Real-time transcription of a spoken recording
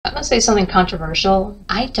want to say something controversial.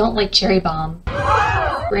 I don't like Cherry Bomb.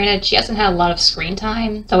 Granted, she hasn't had a lot of screen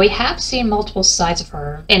time, though we have seen multiple sides of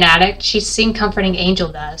her. In Addict, she's seen comforting Angel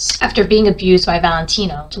thus, after being abused by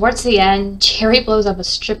Valentino. Towards the end, Cherry blows up a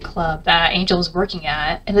strip club that Angel is working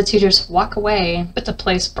at, and the two just walk away, with the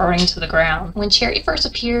place burning to the ground. When Cherry first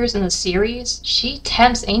appears in the series, she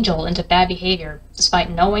tempts Angel into bad behavior,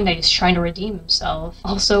 despite knowing that he's trying to redeem himself.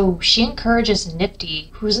 Also, she encourages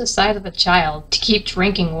Nifty, who's the size of a child, to keep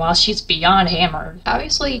drinking while she's beyond hammered.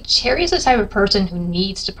 Obviously, Cherry's the type of person who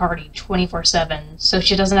needs to party 24/7, so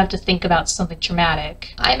she doesn't have to think about something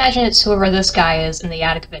traumatic. I imagine it's whoever this guy is in the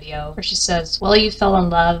Attic video, where she says, well, you fell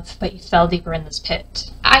in love, but you fell deeper in this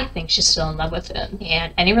pit. I think she's still in love with him,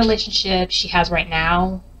 and any relationship she has right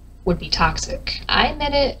now would be toxic. I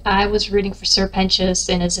admit it, I was rooting for Sir Pentious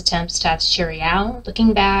in his attempts to ask Cherry out.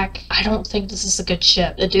 Looking back, I don't think this is a good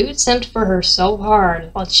ship. The dude simped for her so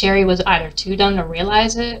hard, while Cherry was either too dumb to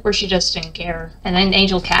realize it, or she just didn't care. And then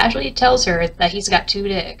Angel casually tells her that he's got 2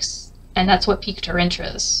 dicks. And that's what piqued her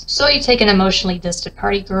interest. So you take an emotionally distant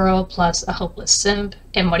party girl, plus a hopeless simp,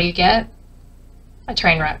 and what do you get? A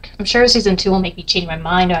train wreck. I'm sure season 2 will make me change my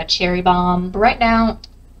mind about Cherry Bomb, but right now,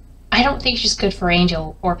 I don't think she's good for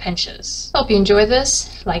Angel or Pentious. Hope you enjoy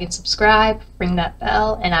this. Like and subscribe, ring that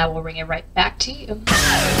bell, and I will ring it right back to you.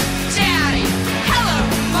 Hello, Daddy. Hello,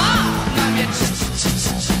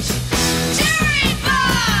 Mom.